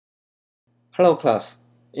Hello class.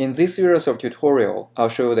 In this series of tutorial, I'll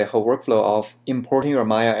show you the whole workflow of importing your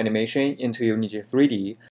Maya animation into Unity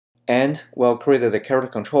 3D, and we'll create the character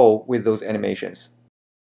control with those animations.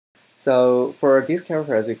 So for this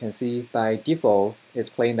character, as you can see, by default, it's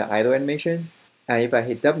playing the idle animation, and if I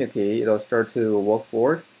hit W key, it'll start to walk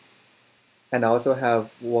forward. And I also have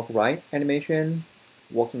walk right animation,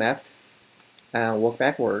 walk left, and walk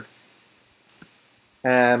backward.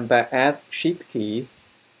 And by add Shift key,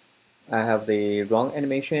 I have the run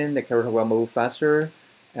animation. The character will move faster,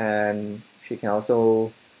 and she can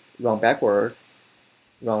also run backward,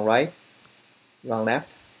 run right, run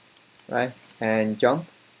left, right, and jump.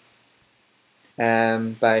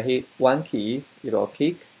 And by hit 1 key, it'll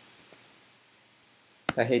kick.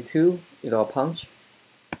 By hit 2, it'll punch.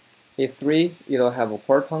 Hit 3, it'll have a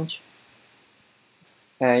quad punch.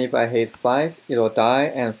 And if I hit 5, it'll die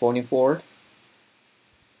and falling forward.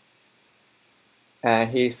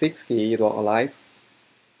 And hit 6 key, it'll alive.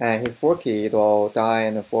 And hit 4 key, it'll die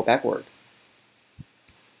and fall backward.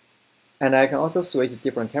 And I can also switch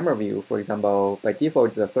different camera view. For example, by default,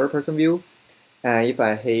 it's a third-person view. And if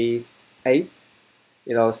I hit 8,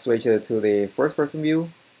 it'll switch it to the first-person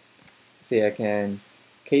view. See, I can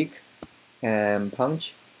kick and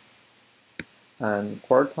punch, and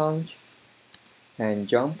quad punch, and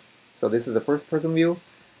jump. So this is the first-person view.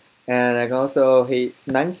 And I can also hit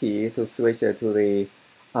 9 key to switch it to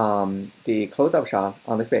the close-up shot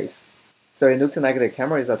on the face. So it looks like the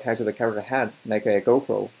camera is attached to the character head, like a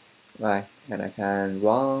GoPro, right? And I can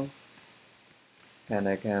run, and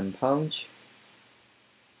I can punch,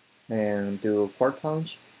 and do quad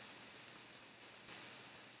punch.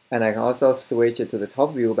 And I can also switch it to the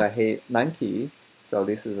top view by hit 9 key. So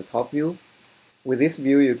this is the top view. With this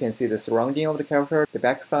view, you can see the surrounding of the character, the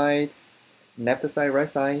back side, left side, right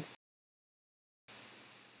side.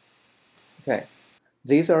 Okay,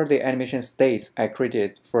 these are the animation states I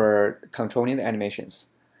created for controlling the animations.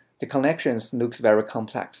 The connections looks very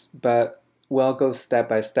complex, but we'll go step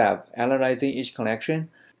by step, analyzing each connection.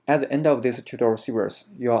 At the end of this tutorial series,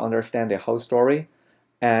 you'll understand the whole story,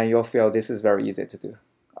 and you'll feel this is very easy to do.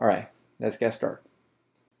 Alright, let's get started.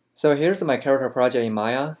 So here's my character project in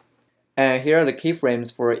Maya, and here are the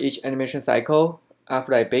keyframes for each animation cycle.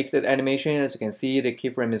 After I bake the animation, as you can see, the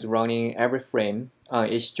keyframe is running every frame on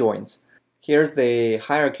each joint. Here's the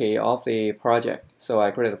hierarchy of the project. So I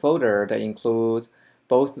created a folder that includes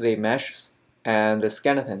both the meshes and the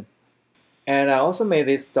skeleton. And I also made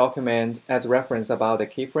this document as reference about the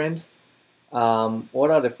keyframes. What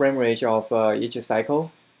are the frame range of each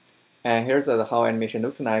cycle? And here's how animation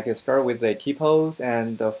looks like. You start with the T-pose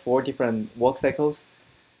and the 4 different walk cycles,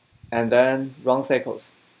 and then run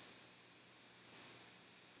cycles,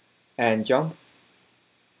 and jump,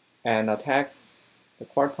 and attack, the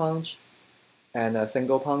quad punch, and a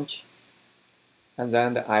single punch, and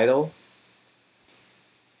then the idle.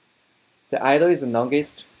 The idle is the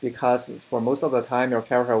longest because for most of the time your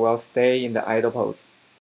character will stay in the idle pose.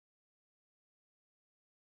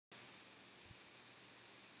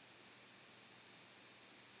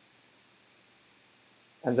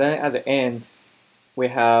 And then at the end, we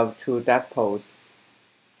have 2 death pose.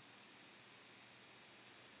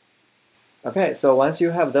 Okay, so once you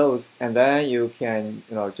have those, and then you can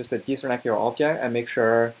just deselect your object and make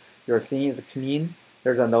sure your scene is clean.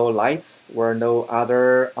 There's no lights or no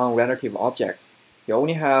other unrelative objects. You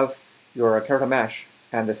only have your character mesh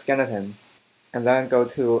and the skeleton. And then go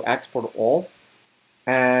to Export All,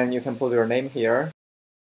 and you can put your name here.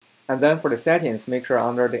 And then for the settings, make sure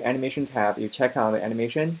under the Animation tab, you check on the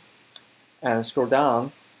animation, and scroll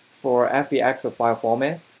down for FBX file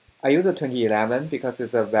format. I use a 2011 because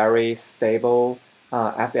it's a very stable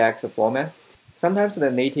FBX format. Sometimes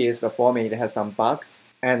the native format has some bugs,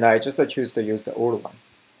 and I just choose to use the old one.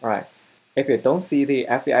 Alright, if you don't see the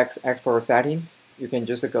FBX export setting, you can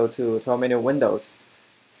just go to 12-menu Windows,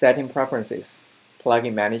 Setting Preferences,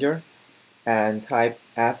 Plugin Manager, and type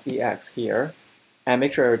FBX here, and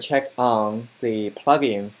make sure you check on the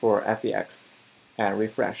plugin for FBX, and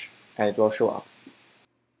refresh, and it will show up.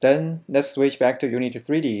 Then let's switch back to Unity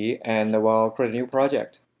 3D, and we'll create a new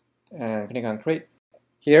project. And click on Create.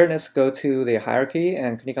 Here, let's go to the hierarchy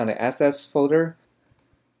and click on the Assets folder,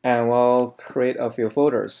 and we'll create a few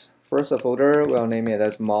folders. First folder, we'll name it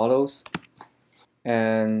as Models,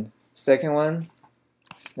 and second one,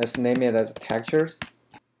 let's name it as Textures.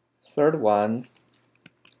 Third one,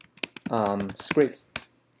 Scripts.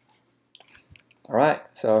 Alright,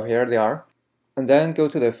 so here they are. And then go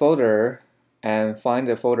to the folder and find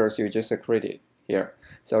the folders you just created here.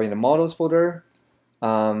 So in the Models folder,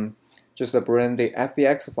 just bring the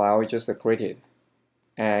FBX file we just created.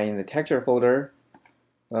 And in the Texture folder,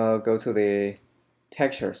 go to the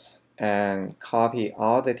textures and copy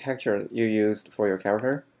all the textures you used for your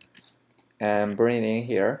character and bring it in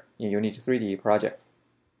here in Unity 3D project.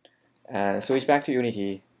 And switch back to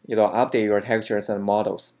Unity. It'll update your textures and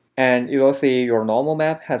models. And you will see your normal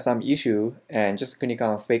map has some issue, and just click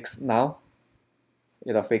on Fix Now.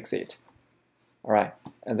 It'll fix it. Alright,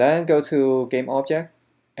 and then go to Game Object,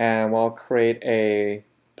 and we'll create a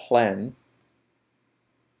plane.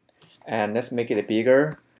 And let's make it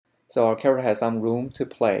bigger, so our character has some room to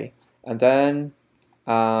play. And then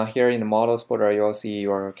here in the Models folder, you'll see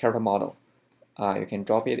your character model. You can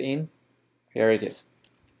drop it in. Here it is.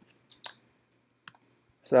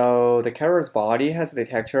 So the character's body has the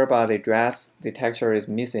texture, but the dress, the texture is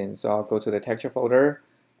missing. So I'll go to the texture folder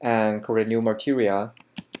and create new material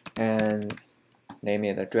and name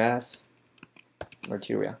it a dress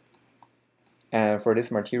material. And for this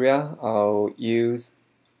material, I'll use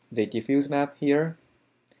the diffuse map here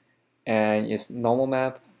and its normal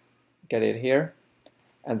map, get it here,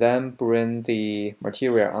 and then bring the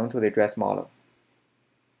material onto the dress model.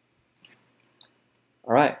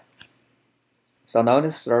 Alright. So now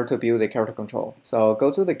let's start to build the character control. So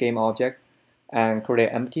go to the game object and create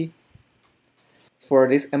empty. For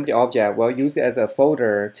this empty object, we'll use it as a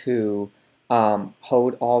folder to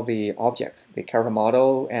hold all the objects, the character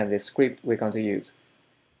model and the script we're going to use.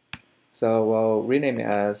 So we'll rename it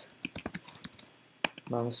as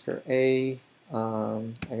Monster A, I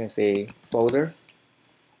can say folder.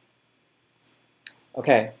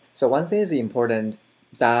 Okay, so one thing is important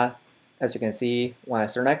that, as you can see, when I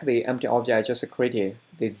select the empty object I just created,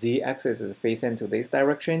 the z-axis is facing to this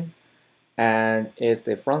direction, and it's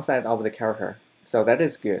the front side of the character. So that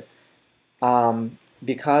is good.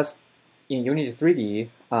 Because in Unity 3D,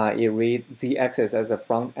 it reads z-axis as a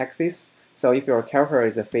front axis. So if your character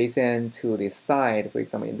is facing to the side, for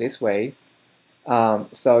example, in this way,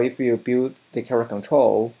 so if you build the character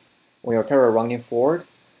control, when your character running forward,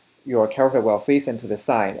 your character will face into the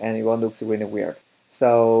side, and it will look really weird.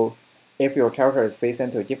 So if your character is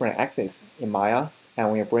facing to a different axis in Maya, and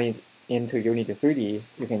when you bring it into Unity 3D,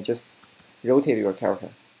 you can just rotate your character.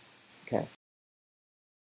 Okay.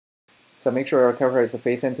 So make sure your character is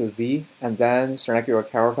facing to Z, and then select your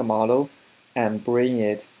character model and bring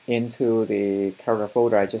it into the character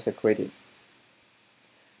folder I just created.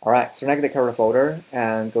 Alright, select the character folder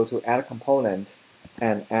and go to Add Component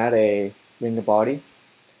and add a ring body.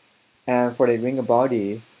 And for the ring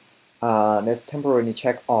body, let's temporarily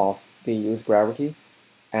check off the use gravity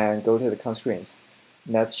and go to the constraints.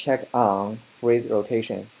 Let's check on freeze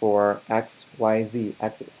rotation for X, Y, Z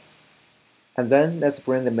axis. And then let's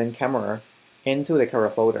bring the main camera into the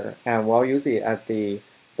character folder, and we'll use it as the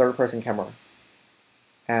third-person camera.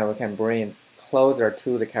 And we can bring it closer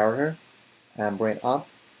to the character and bring it up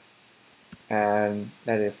and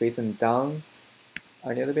let it facing down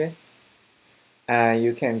a little bit. And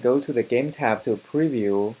you can go to the Game tab to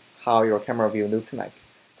preview how your camera view looks like.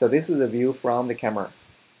 So this is the view from the camera.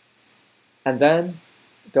 And then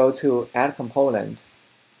go to Add Component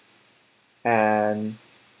and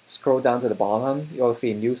scroll down to the bottom. You'll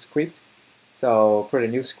see New Script. So create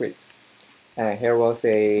a new script. And here we'll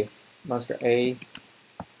say Monster A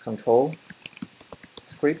control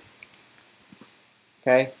script.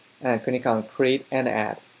 Okay, and click on Create and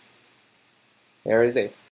Add. There is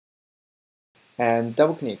it. And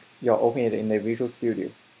double click, you'll open it in the Visual Studio.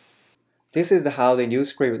 This is how the new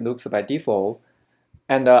script looks by default,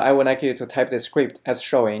 and I would like you to type the script as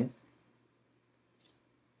showing.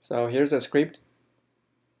 So here's the script.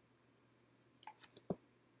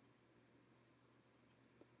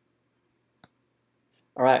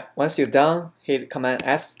 Alright, once you're done, hit Command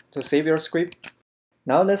S to save your script.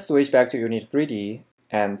 Now let's switch back to Unity 3D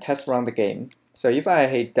and test run the game. So if I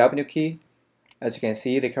hit W key, as you can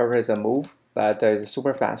see, the character is a move, but it's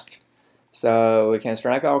super fast. So we can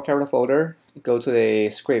select our character folder, go to the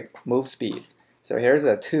script, move speed. So here's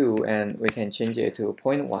a 2, and we can change it to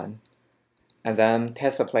 0.1. And then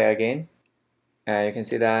test the play again. And you can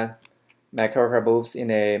see that my character moves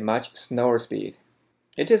in a much slower speed.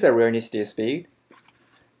 It is a realistic speed.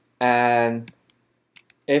 And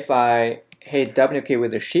if I hit W key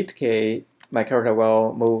with the Shift key, my character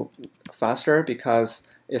will move faster because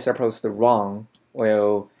it's supposed to run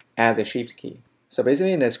will add the Shift key. So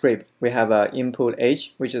basically in the script, we have an input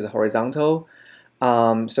H, which is horizontal.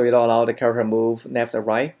 So it'll allow the character move left or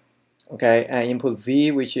right. Okay, and input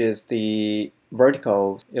V, which is the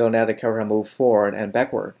vertical, it'll let the character move forward and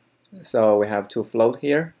backward. So we have to float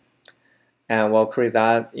here. And we'll create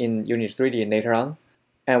that in Unity 3D later on.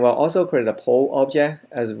 And we'll also create a pole object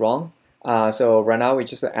as wrong. So right now we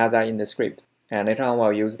just add that in the script, and later on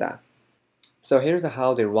we'll use that. So here's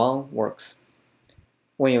how the run works.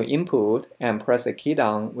 When you input and press the key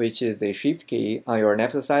down, which is the shift key on your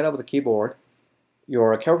left side of the keyboard,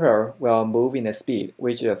 your character will move in a speed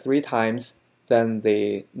which is 3 times than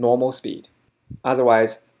the normal speed.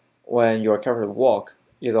 Otherwise, when your character walk,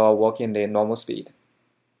 it will walk in the normal speed.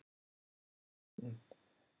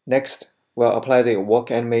 Next, we'll apply the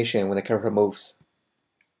walk animation when the character moves.